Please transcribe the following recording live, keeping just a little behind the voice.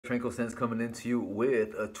Tranquil Sense coming into you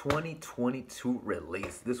with a 2022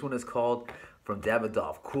 release. This one is called from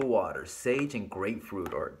Davidoff, Cool Water, Sage and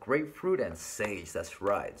Grapefruit, or Grapefruit and Sage, that's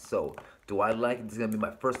right. So, do I like it? This is going to be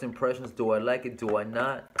my first impressions. Do I like it? Do I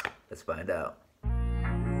not? Let's find out.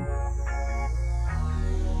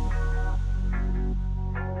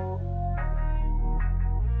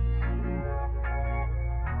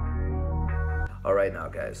 All right now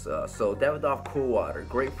guys, so Davidoff Cool Water,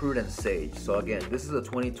 Grapefruit and Sage. So again, this is a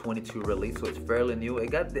 2022 release, so it's fairly new. I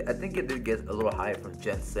think it did get a little high from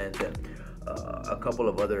Jensen and a couple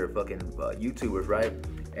of other fucking YouTubers, right?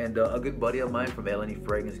 And a good buddy of mine from L&E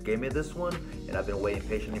Fragrance gave me this one, and I've been waiting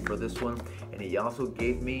patiently for this one. And he also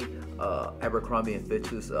gave me Abercrombie &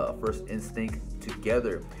 Fitch's First Instinct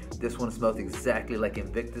together. This one smells exactly like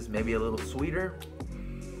Invictus, maybe a little sweeter.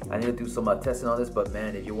 I need to do some testing on this, but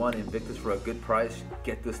man, if you want Invictus for a good price,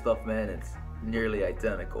 get this stuff, man. It's nearly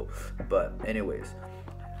identical. But anyways,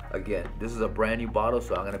 again, this is a brand new bottle,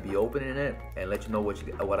 so I'm gonna be opening it and let you know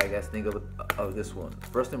what I guys think of this one.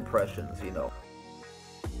 First impressions, you know.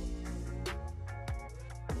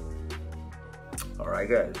 All right,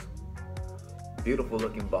 guys. Beautiful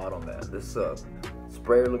looking bottle, man. This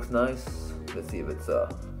sprayer looks nice. Let's see if it's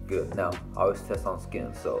good. Now, I always test on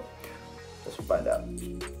skin, so let's find out.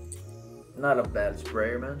 Not a bad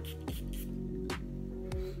sprayer, man.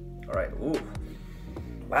 All right, ooh.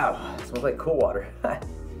 Wow, it smells like cool water.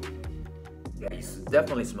 Yeah, you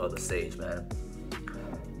definitely smell the sage, man.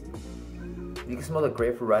 You can smell the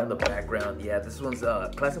grapefruit right in the background. Yeah, this one's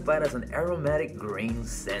classified as an aromatic grain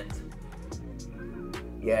scent.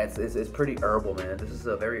 Yeah, it's pretty herbal, man. This is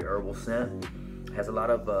a very herbal scent. Has a lot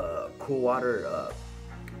of cool water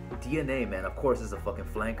DNA, man. Of course, it's a fucking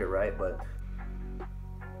flanker, right? But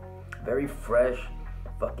very fresh,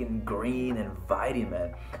 fucking green, and inviting,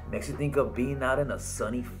 man. Makes you think of being out in a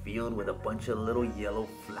sunny field with a bunch of little yellow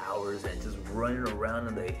flowers and just running around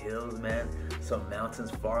in the hills, man. Some mountains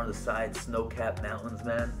far on the side, snow-capped mountains,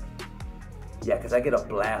 man. Yeah, because I get a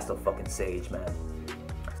blast of fucking sage, man.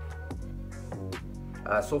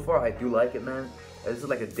 So far, I do like it, man. This is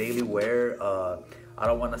like a daily wear. I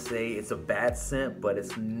don't want to say it's a bad scent, but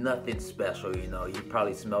it's nothing special, you know. You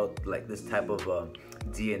probably smelled like this type of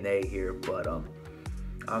DNA here, but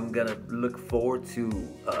I'm gonna look forward to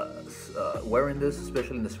wearing this,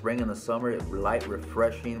 especially in the spring and the summer. Light,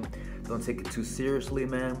 refreshing. Don't take it too seriously,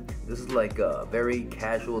 man. This is like a very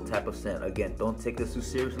casual type of scent. Again, don't take this too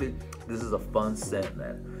seriously. This is a fun scent,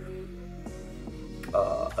 man.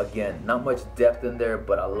 Again, not much depth in there,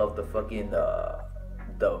 but I love the fucking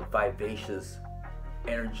the vivacious,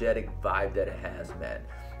 energetic vibe that it has, man.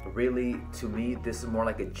 Really, to me, this is more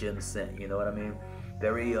like a gym scent, you know what I mean?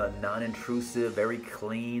 Very non-intrusive, very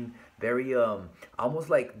clean, very almost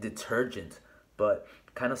like detergent, but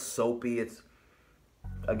kind of soapy. It's,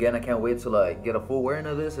 again, I can't wait till I get a full wearing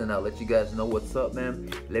of this, and I'll let you guys know what's up,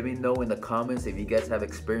 man. Let me know in the comments if you guys have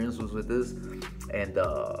experiences with this, and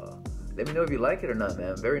let me know if you like it or not,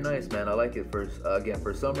 man. Very nice, man. I like it for again,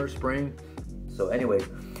 for summer, spring. So anyways,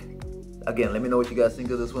 again, let me know what you guys think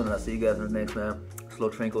of this one, and I'll see you guys in the next, man. Slow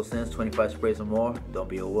Tranquil Sense, 25 sprays or more. Don't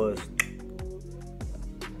be a wuss.